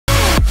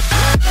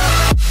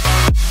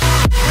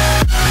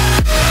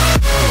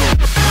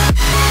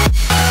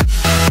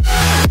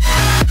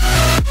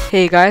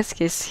Hey guys,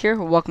 KSES here.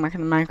 Welcome back to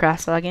the Minecraft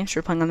style games.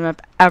 We're playing on the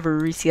map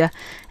Avaricia,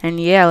 and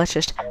yeah, let's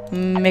just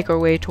make our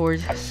way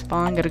towards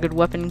spawn, get a good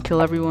weapon,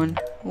 kill everyone,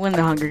 win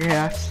the Hunger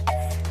Crafts,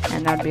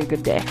 and that would be a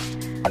good day.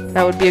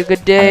 That would be a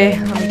good day.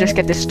 Let me just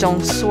get this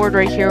stone sword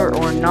right here,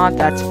 or not.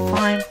 That's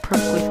fine,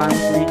 perfectly fine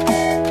with me.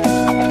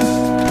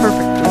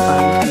 Perfectly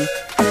fine with me.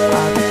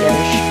 Yeah,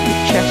 there's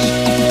a chest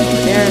over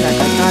there. That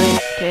guy got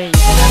it. Okay, you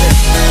can have it.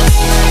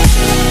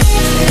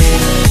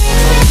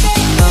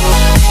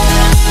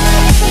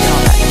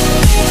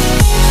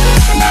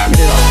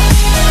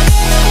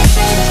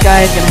 This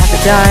guy is gonna have to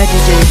die due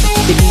to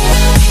sticky.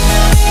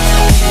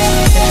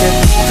 This is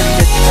pretty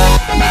good stuff.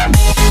 Not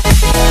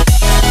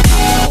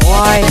gonna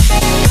lie.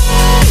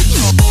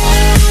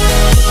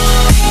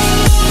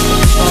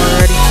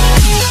 Already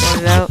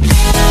sorted out.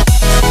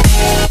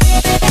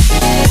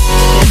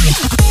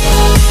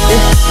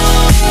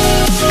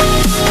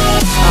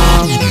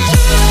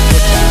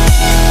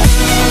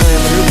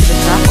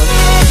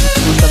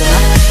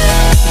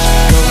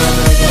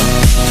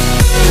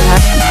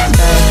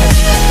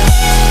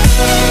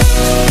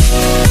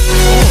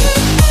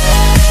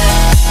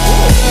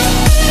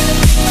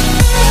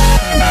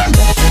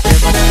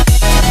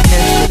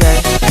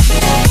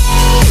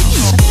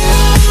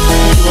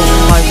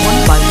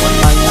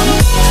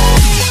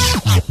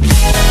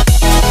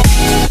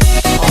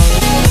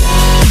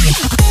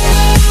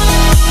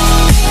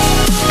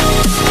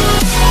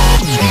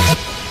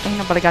 Ain't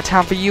nobody got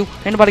time for you.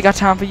 Ain't nobody got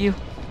time for you.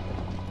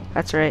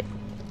 That's right.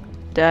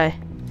 Die.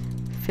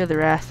 Feel the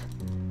wrath.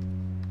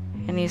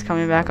 And he's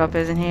coming back up,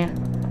 isn't he?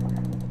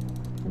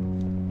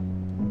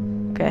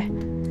 Okay.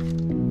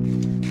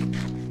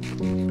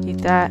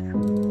 Eat that.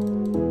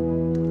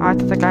 Oh, I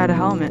thought that guy had a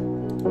helmet.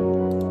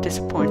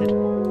 Disappointed.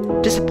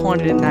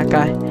 Disappointed in that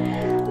guy.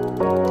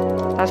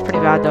 That was pretty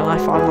bad though. I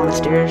fought him on the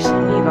stairs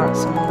and he got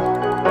some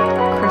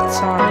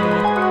crits on me.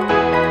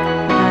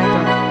 I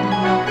got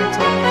no crits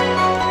on me.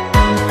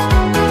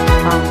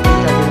 I don't think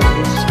I did at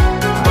least.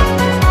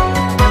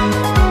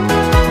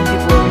 Some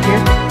people over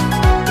here.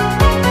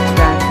 It's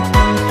bad.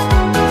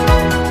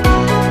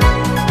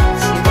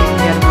 Let's see if we can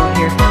get him out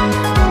here.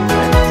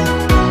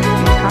 Can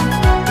you come?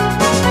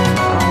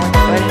 I don't like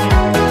fighting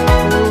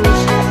in those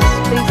spaces.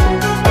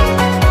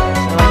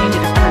 So I need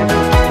you to kind of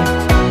come to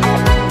me.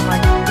 Oh my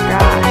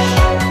gosh.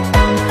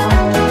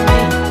 Come to me.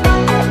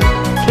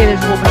 Okay,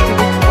 there's a whole bunch of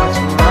people. Let's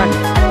run.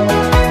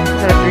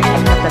 Is that a 3 team?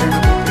 Not that I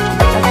know the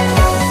 3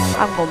 team.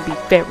 I'm gonna be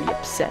very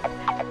upset.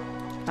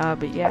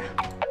 But yeah.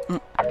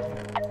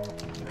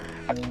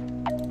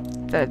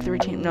 That 3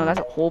 team, no, that's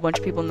a whole bunch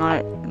of people,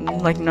 not,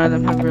 like, none of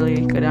them have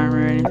really good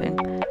armor or anything.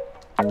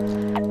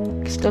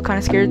 Still kind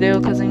of scared though,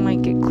 because they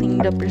might get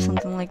cleaned up or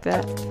something like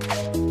that.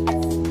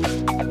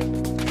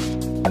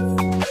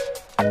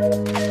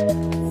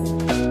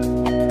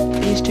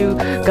 These two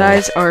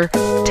guys are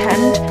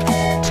 10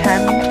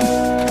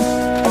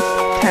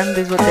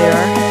 is what they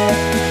are.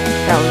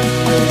 That was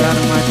really bad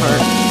on my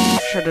part.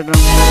 Should have done a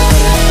little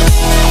better.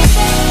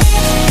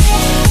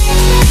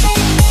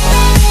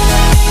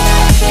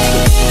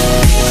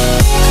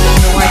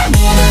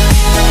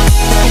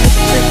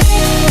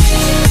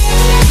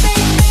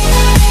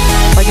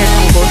 If I get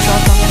some bow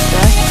shots on this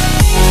guy,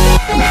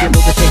 I might be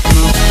able to take him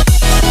out.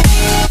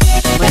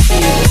 Might be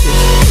able to.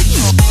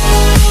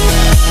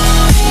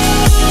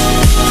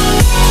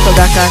 So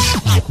that guy,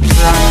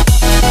 run.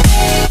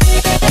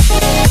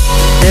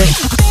 This.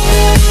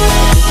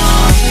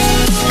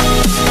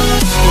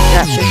 Get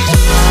that fish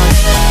from rod.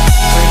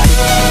 Break his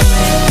teammate.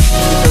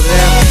 Over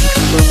there, he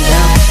can blow me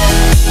down.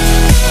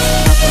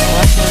 Not gonna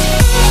let him.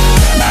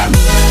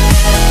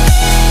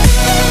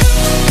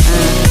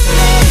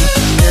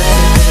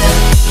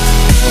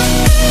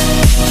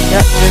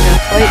 Yep, they're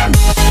gonna fight.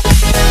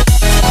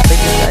 I think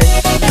this guy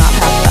does not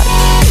have that.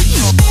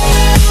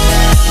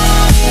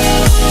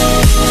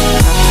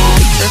 I have to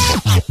be careful.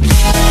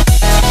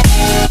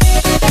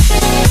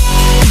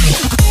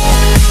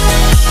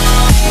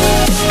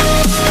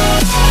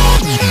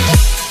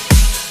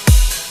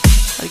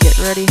 Gotta get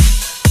ready to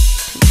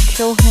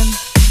kill him.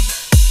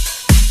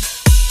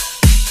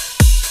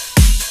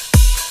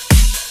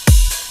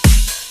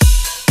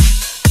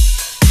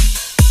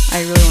 I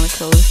really want to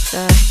kill this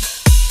guy.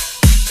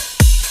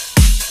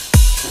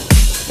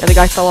 Yeah, the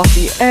guy fell off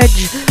the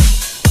edge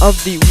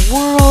of the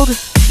world,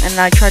 and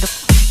I tried to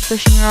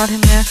fishing rod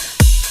him there.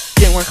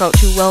 Didn't work out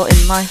too well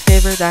in my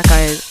favor. That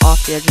guy is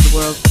off the edge of the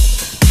world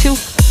too.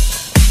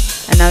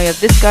 And now we have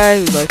this guy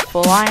who's like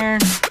full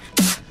iron.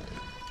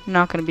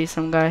 Not gonna be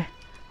some guy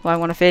who I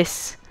want to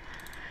face.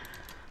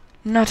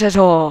 Not at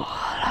all.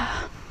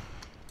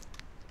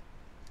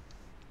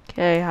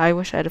 Okay, I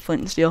wish I had a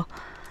flint and steel.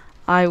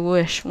 I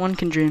wish. One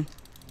can dream.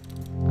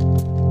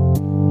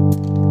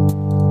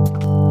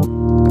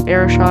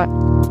 Arrow shot.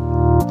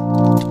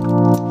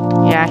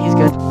 Yeah, he's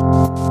good.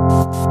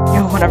 You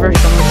know, whenever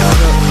someone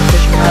comes up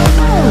fishing rod, I'm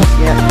like,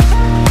 yeah,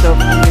 so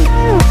neat.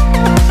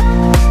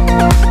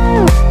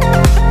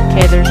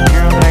 Okay, there's an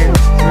arrow that is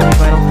really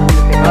vital for me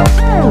to pick up.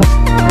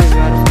 Really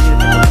vital for me to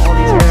pick up all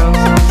these arrows.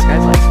 This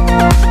guy's like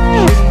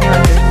shooting me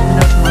like there's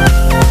no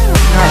tomorrow.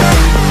 Not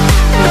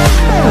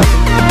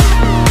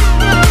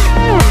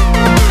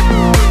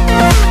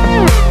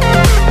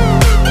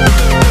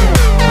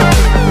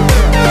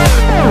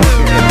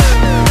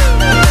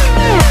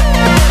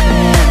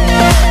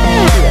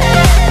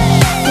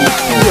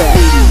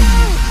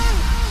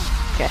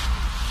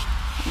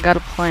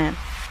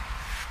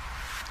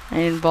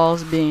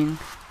involves being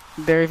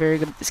very, very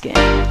good at this game,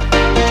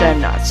 which I'm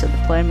not, so the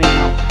play may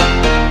help.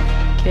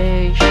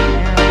 Okay, shoot an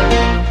arrow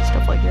at me,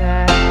 stuff like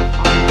that.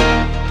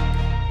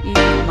 Eat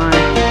my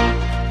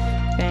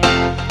thing.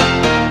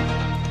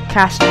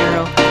 Cast an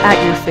arrow at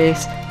your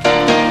face.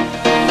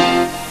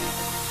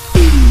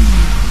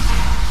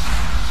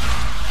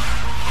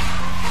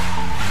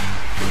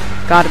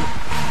 Got him.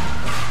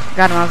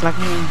 Got him. I was like,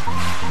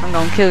 I'm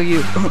gonna kill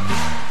you.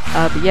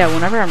 But yeah,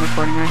 whenever I'm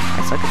recording,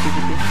 I suck at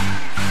PvP.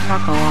 I'm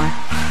not gonna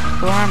lie.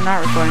 But when I'm not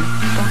recording,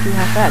 don't do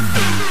half bad.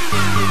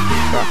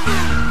 So,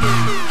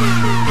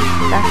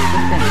 that's the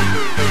thing.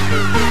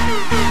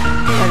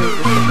 That is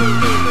the thing.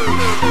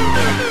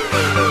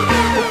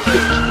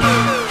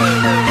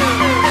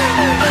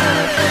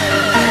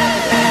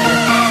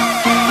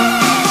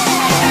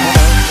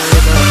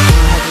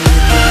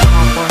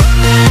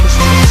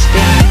 Just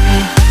sustain me.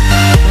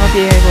 I'll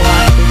be able to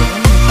actually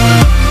win this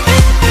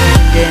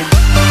game.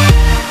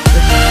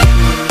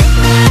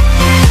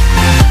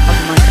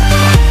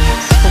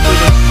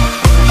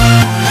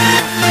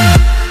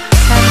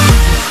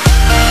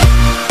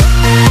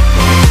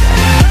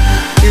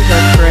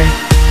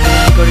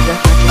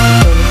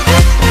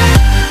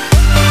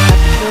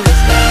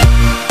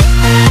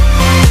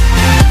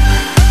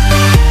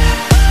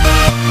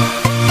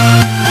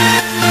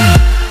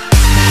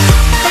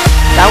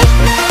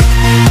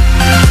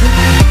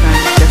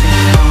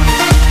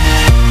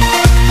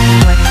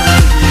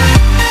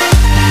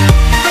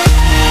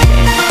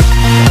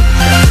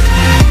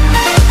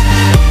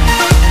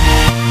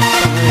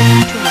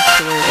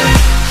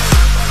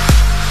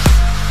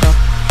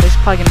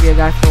 Probably gonna be a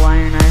guy for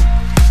Lion.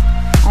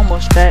 I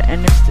almost bet,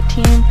 and if it's a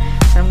team,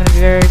 then I'm gonna be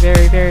very,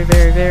 very, very,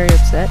 very, very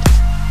upset,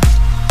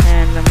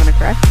 and I'm gonna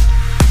cry.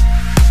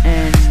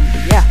 And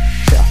yeah,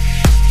 so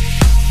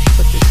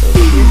put this over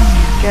here.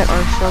 Get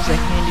ourselves a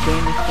handy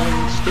dandy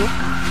flame steel,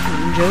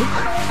 Joe,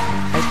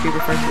 as we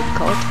prefer to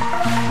call it.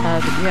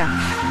 But yeah,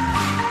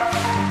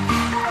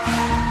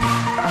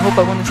 I hope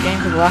I win this game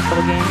because the last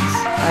couple games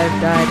I've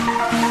died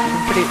in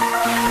pretty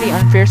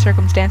unfair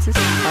circumstances.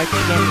 Like the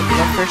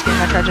first game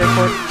I tried to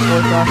record,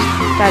 slowly lost,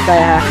 died by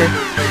a hacker,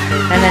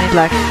 and then he's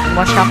like,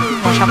 one shot,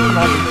 come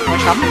on, one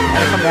shot, and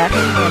I come back,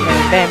 and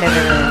then bam, bam,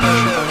 bam, bam,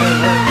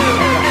 and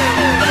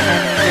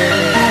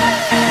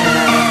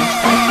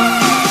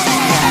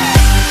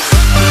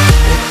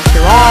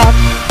you're off.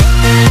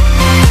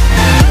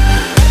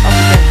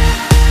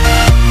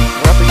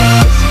 We're up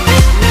against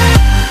this.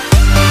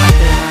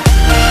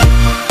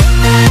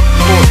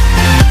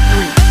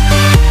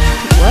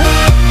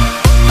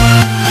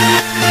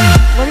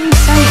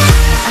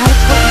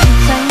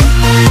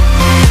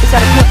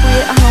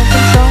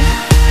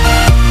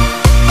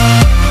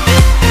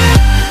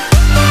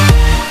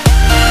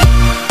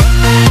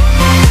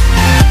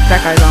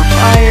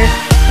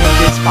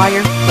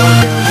 Fire, 4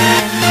 billion.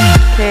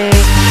 Okay.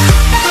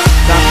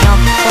 Got me on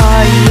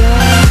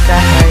fire. That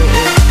guy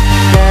is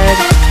dead.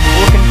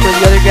 Looking for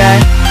the other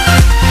guy.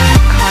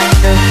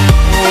 Kind of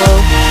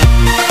low.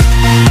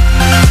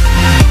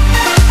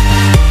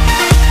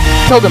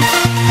 Killed him.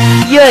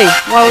 Yay!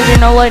 Why was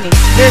there no lightning?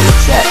 Very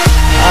upset.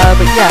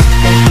 But yeah,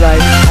 thank you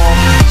guys all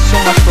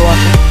so much for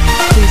watching.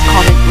 Please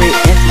comment, rate,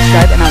 and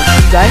subscribe, and I will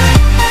see you guys